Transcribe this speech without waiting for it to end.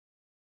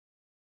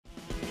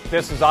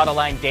This is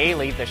Autoline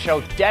Daily, the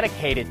show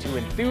dedicated to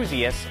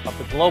enthusiasts of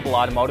the global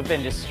automotive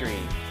industry.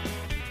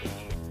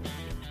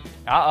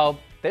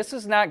 This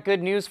is not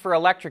good news for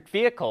electric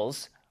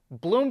vehicles.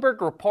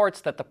 Bloomberg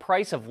reports that the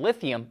price of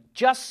lithium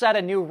just set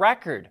a new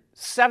record,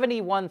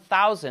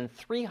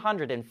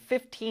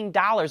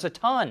 $71,315 a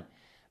ton.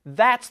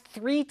 That's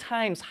 3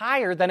 times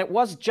higher than it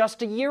was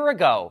just a year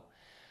ago.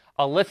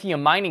 A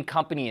lithium mining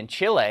company in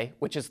Chile,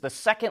 which is the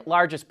second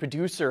largest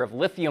producer of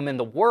lithium in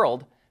the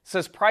world,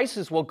 says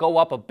prices will go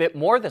up a bit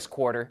more this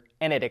quarter,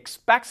 and it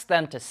expects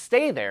them to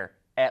stay there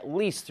at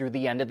least through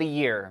the end of the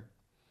year.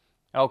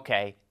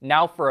 Okay,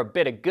 now for a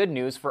bit of good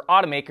news for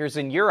automakers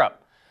in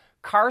Europe.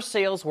 Car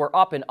sales were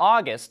up in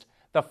August,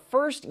 the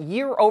first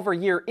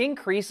year-over-year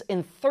increase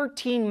in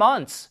 13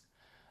 months.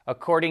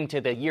 According to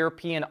the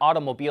European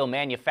Automobile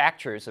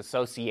Manufacturers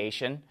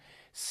Association,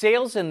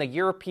 sales in the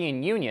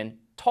European Union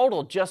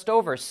totaled just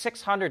over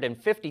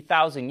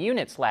 650,000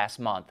 units last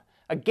month,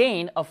 a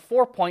gain of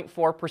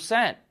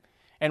 4.4%.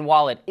 And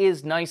while it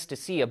is nice to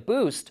see a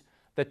boost,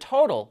 the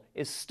total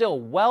is still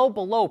well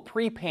below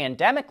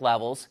pre-pandemic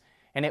levels,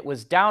 and it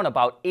was down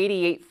about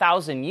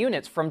 88,000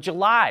 units from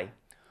July.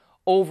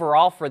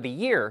 Overall for the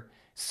year,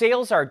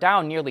 sales are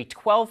down nearly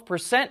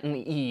 12% in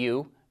the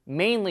EU,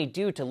 mainly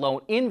due to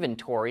low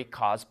inventory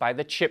caused by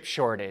the chip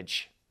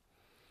shortage.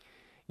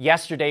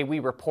 Yesterday we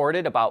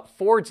reported about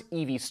Ford's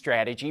EV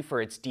strategy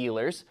for its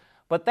dealers,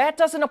 but that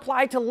doesn't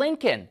apply to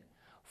Lincoln.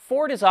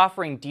 Ford is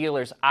offering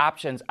dealers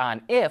options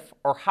on if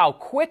or how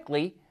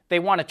quickly they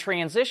want to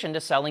transition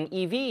to selling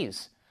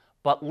EVs.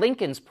 But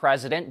Lincoln's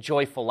president,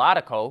 Joy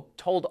Falotico,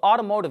 told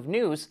Automotive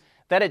News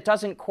that it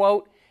doesn't,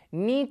 quote,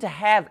 need to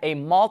have a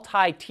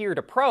multi-tiered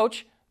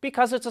approach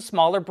because it's a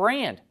smaller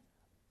brand.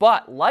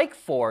 But like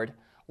Ford,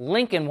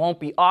 Lincoln won't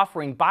be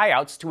offering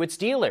buyouts to its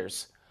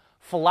dealers.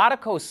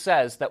 Falotico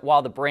says that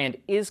while the brand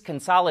is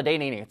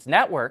consolidating its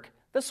network,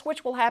 the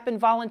switch will happen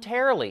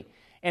voluntarily,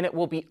 and it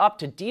will be up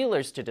to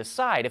dealers to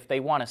decide if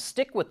they want to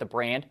stick with the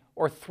brand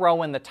or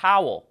throw in the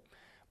towel.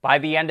 By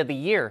the end of the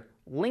year,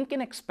 Lincoln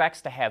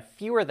expects to have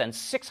fewer than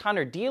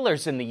 600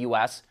 dealers in the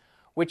U.S.,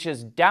 which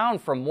is down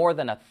from more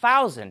than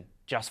 1,000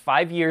 just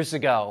 5 years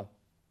ago.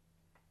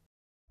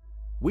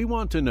 We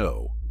want to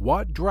know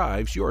what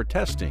drives your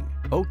testing.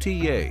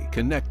 OTA,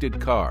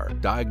 connected car,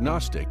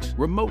 diagnostics,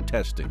 remote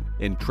testing.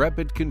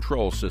 Intrepid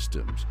Control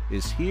Systems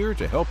is here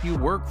to help you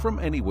work from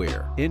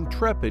anywhere.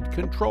 Intrepid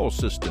Control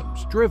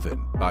Systems,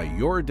 driven by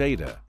your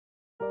data.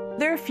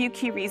 There are a few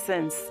key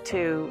reasons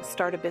to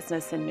start a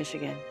business in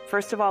Michigan.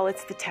 First of all,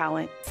 it's the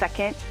talent.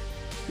 Second,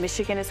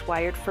 Michigan is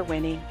wired for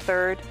winning.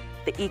 Third,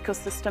 the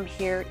ecosystem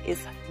here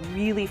is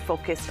really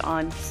focused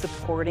on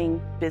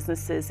supporting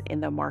businesses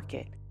in the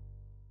market.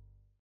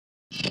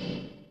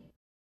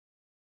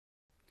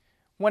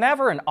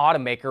 Whenever an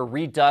automaker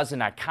redoes an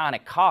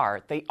iconic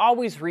car, they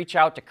always reach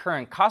out to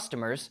current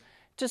customers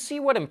to see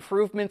what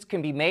improvements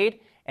can be made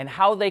and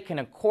how they can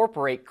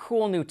incorporate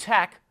cool new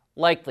tech,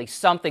 likely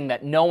something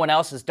that no one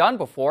else has done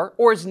before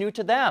or is new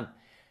to them.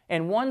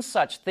 And one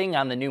such thing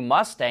on the new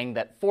Mustang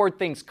that Ford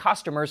thinks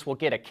customers will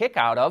get a kick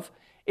out of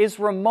is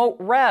Remote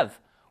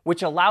Rev,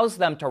 which allows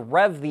them to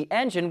rev the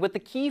engine with the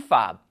key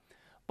fob.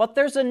 But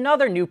there's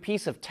another new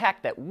piece of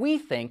tech that we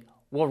think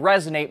will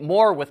resonate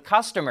more with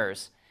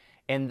customers,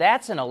 and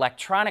that's an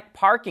electronic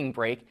parking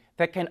brake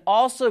that can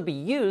also be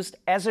used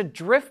as a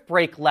drift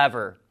brake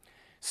lever.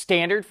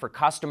 Standard for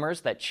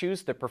customers that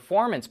choose the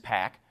Performance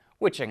Pack,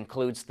 which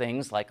includes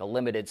things like a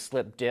limited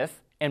slip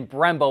diff and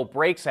Brembo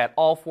brakes at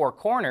all 4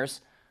 corners,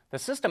 the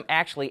system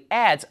actually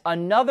adds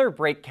another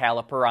brake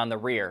caliper on the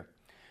rear.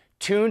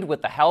 Tuned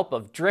with the help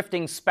of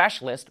drifting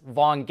specialist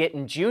Vaughn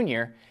Gittin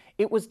Jr.,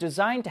 it was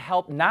designed to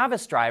help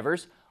novice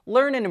drivers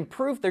learn and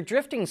improve their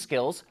drifting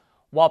skills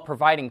while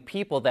providing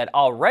people that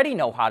already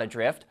know how to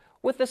drift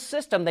with a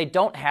system they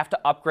don't have to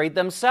upgrade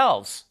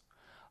themselves.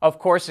 Of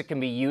course, it can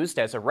be used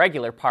as a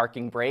regular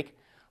parking brake,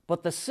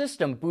 but the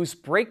system boosts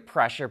brake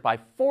pressure by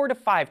 4 to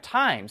 5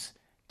 times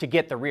to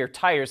get the rear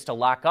tires to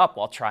lock up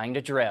while trying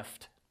to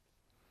drift.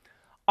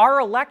 Are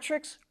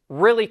electrics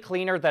really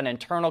cleaner than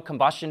internal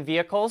combustion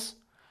vehicles?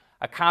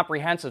 A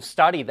comprehensive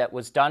study that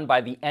was done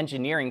by the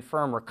engineering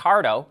firm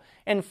Ricardo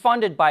and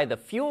funded by the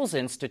Fuels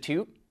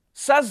Institute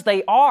says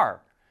they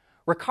are.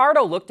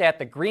 Ricardo looked at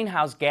the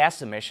greenhouse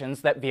gas emissions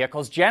that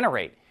vehicles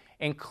generate,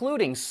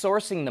 including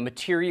sourcing the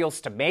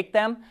materials to make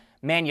them,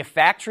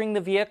 manufacturing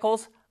the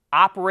vehicles,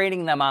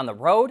 operating them on the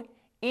road,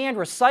 and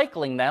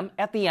recycling them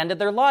at the end of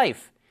their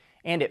life.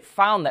 And it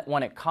found that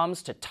when it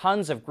comes to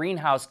tons of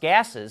greenhouse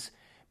gases,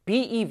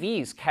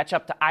 BEVs catch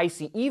up to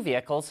ICE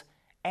vehicles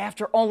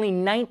after only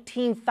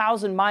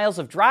 19,000 miles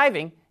of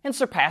driving and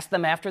surpass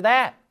them after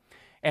that.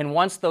 And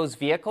once those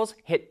vehicles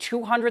hit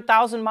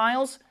 200,000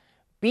 miles,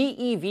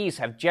 BEVs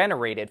have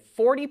generated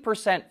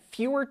 40%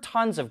 fewer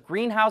tons of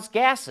greenhouse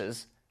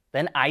gases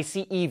than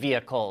ICE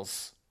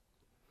vehicles.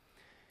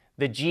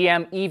 The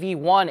GM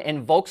EV1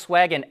 and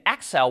Volkswagen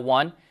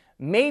XL1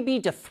 may be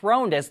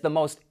dethroned as the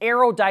most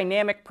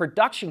aerodynamic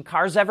production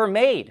cars ever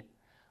made.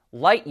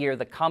 Lightyear,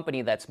 the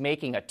company that's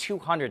making a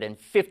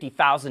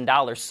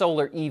 $250,000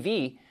 solar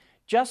EV,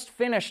 just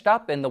finished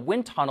up in the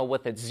wind tunnel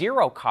with its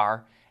Zero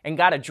car and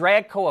got a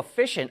drag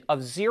coefficient of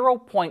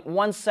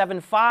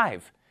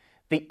 0.175.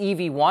 The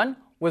EV1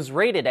 was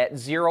rated at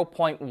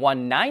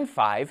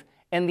 0.195,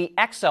 and the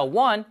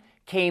XL1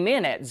 came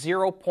in at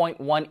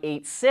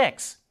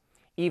 0.186.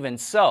 Even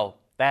so,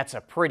 that's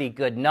a pretty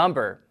good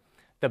number.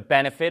 The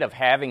benefit of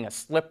having a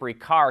slippery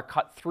car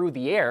cut through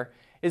the air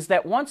is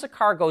that once a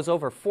car goes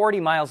over 40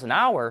 miles an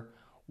hour,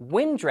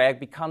 wind drag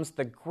becomes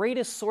the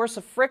greatest source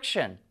of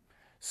friction.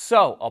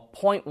 So a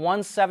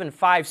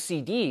 0.175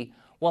 CD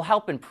will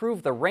help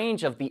improve the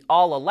range of the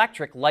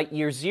all-electric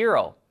Lightyear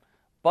Zero.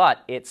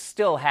 But it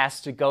still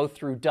has to go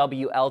through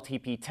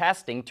WLTP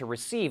testing to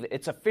receive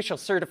its official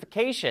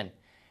certification.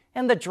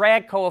 And the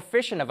drag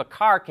coefficient of a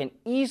car can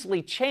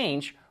easily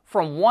change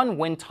from one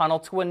wind tunnel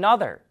to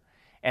another.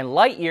 And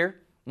Lightyear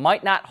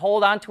might not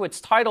hold on to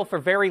its title for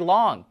very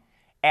long.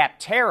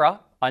 Aptera,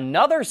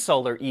 another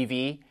solar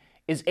EV,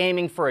 is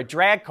aiming for a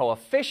drag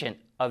coefficient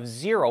of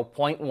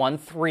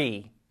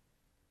 0.13.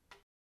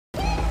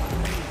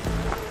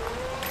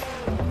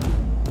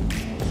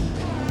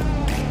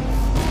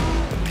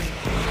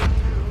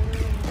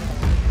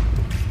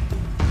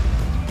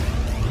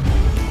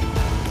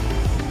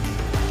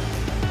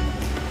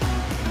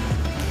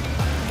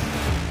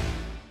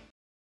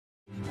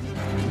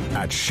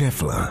 At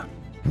Schaeffler,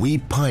 we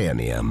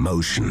pioneer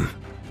motion.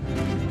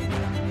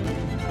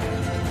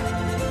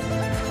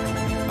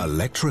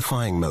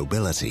 Electrifying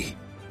mobility,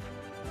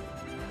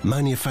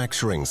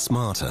 manufacturing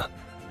smarter,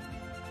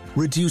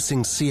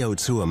 reducing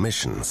CO2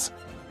 emissions,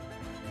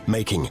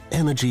 making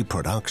energy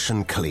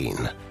production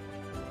clean.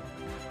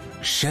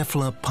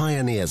 Schaeffler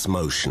pioneers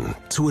motion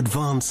to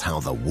advance how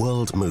the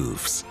world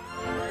moves.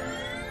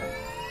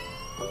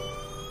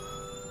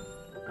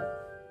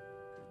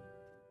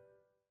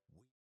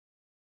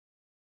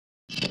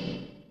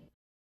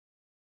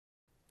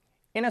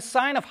 In a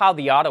sign of how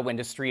the auto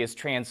industry is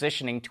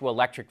transitioning to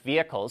electric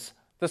vehicles,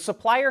 the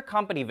supplier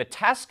company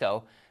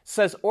Vitesco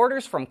says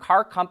orders from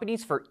car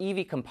companies for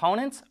EV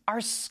components are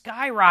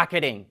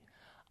skyrocketing.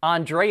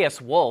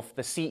 Andreas Wolf,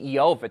 the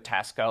CEO of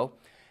Vitesco,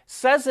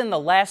 says in the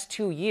last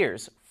 2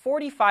 years,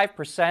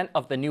 45%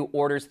 of the new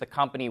orders the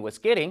company was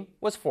getting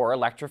was for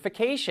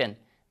electrification.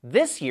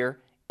 This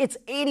year, it's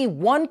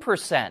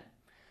 81%.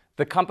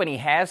 The company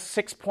has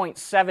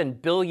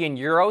 6.7 billion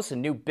euros in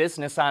new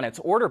business on its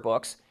order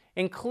books,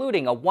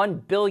 including a 1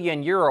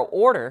 billion euro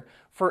order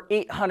for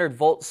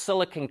 800-volt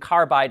silicon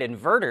carbide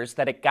inverters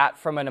that it got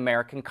from an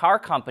American car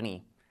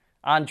company.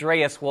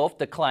 Andreas Wolf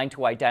declined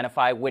to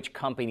identify which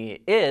company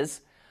it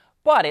is,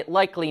 but it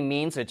likely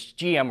means it's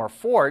GM or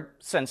Ford,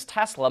 since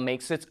Tesla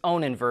makes its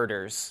own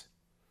inverters.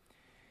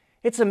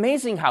 It's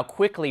amazing how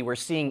quickly we're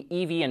seeing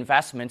EV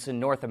investments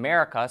in North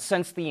America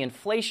since the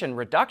Inflation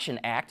Reduction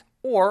Act,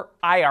 or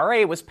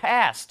IRA, was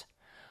passed.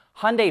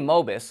 Hyundai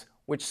Mobis,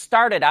 which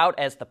started out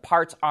as the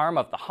parts arm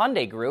of the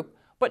Hyundai Group,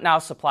 but now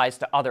supplies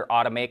to other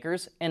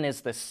automakers and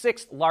is the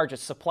 6th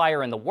largest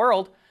supplier in the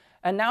world,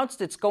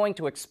 announced it's going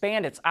to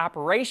expand its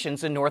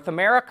operations in North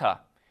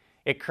America.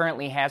 It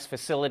currently has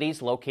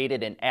facilities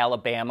located in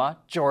Alabama,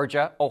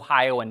 Georgia,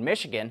 Ohio, and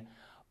Michigan,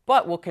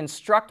 but will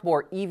construct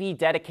more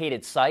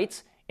EV-dedicated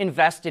sites,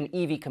 invest in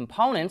EV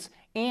components,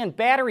 and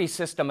battery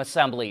system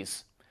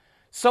assemblies.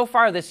 So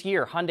far this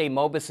year, Hyundai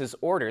Mobis'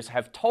 orders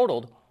have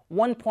totaled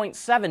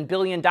 $1.7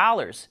 billion,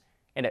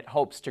 and it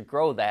hopes to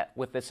grow that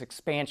with this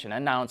expansion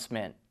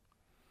announcement.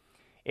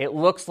 It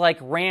looks like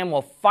Ram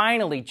will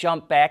finally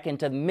jump back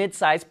into the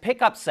midsize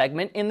pickup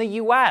segment in the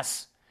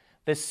U.S.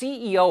 The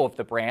CEO of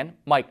the brand,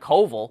 Mike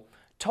Koval,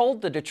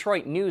 told the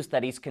Detroit News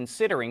that he's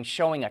considering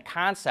showing a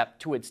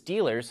concept to its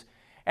dealers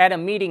at a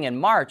meeting in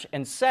March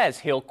and says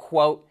he'll,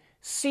 quote,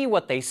 see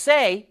what they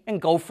say and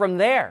go from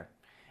there.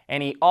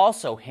 And he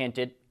also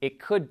hinted it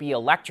could be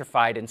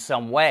electrified in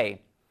some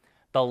way.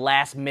 The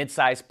last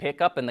midsize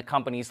pickup in the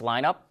company's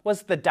lineup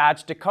was the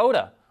Dodge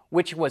Dakota,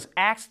 which was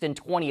axed in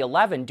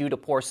 2011 due to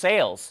poor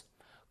sales.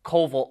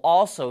 Koval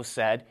also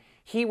said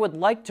he would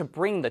like to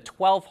bring the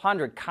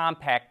 1200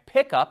 compact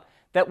pickup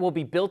that will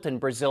be built in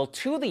Brazil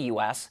to the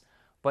U.S.,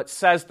 but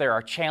says there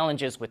are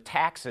challenges with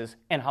taxes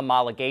and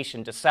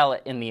homologation to sell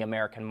it in the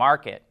American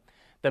market.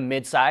 The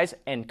midsize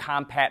and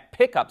compact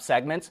pickup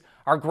segments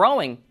are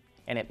growing,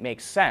 and it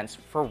makes sense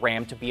for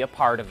Ram to be a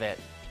part of it.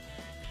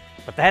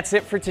 But that's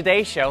it for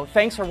today's show.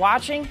 Thanks for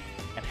watching,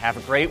 and have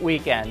a great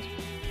weekend.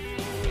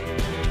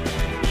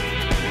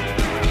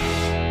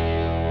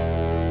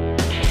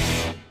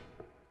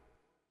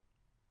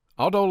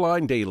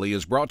 AutoLine Daily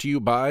is brought to you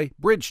by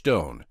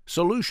Bridgestone,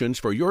 solutions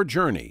for your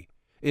journey.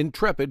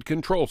 Intrepid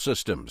Control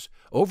Systems,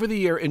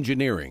 over-the-air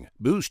engineering,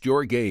 boost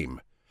your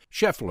game.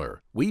 Schaeffler,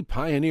 we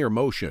pioneer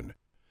motion.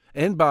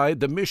 And by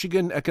the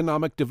Michigan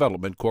Economic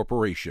Development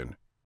Corporation.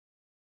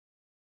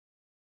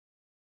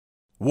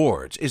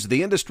 Wards is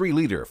the industry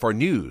leader for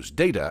news,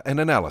 data, and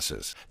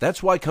analysis.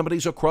 That's why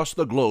companies across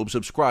the globe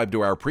subscribe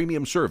to our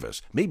premium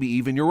service, maybe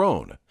even your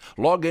own.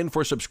 Log in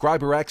for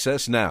subscriber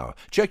access now.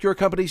 Check your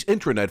company's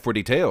intranet for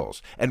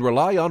details, and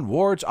rely on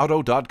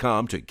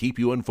wardsauto.com to keep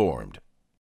you informed.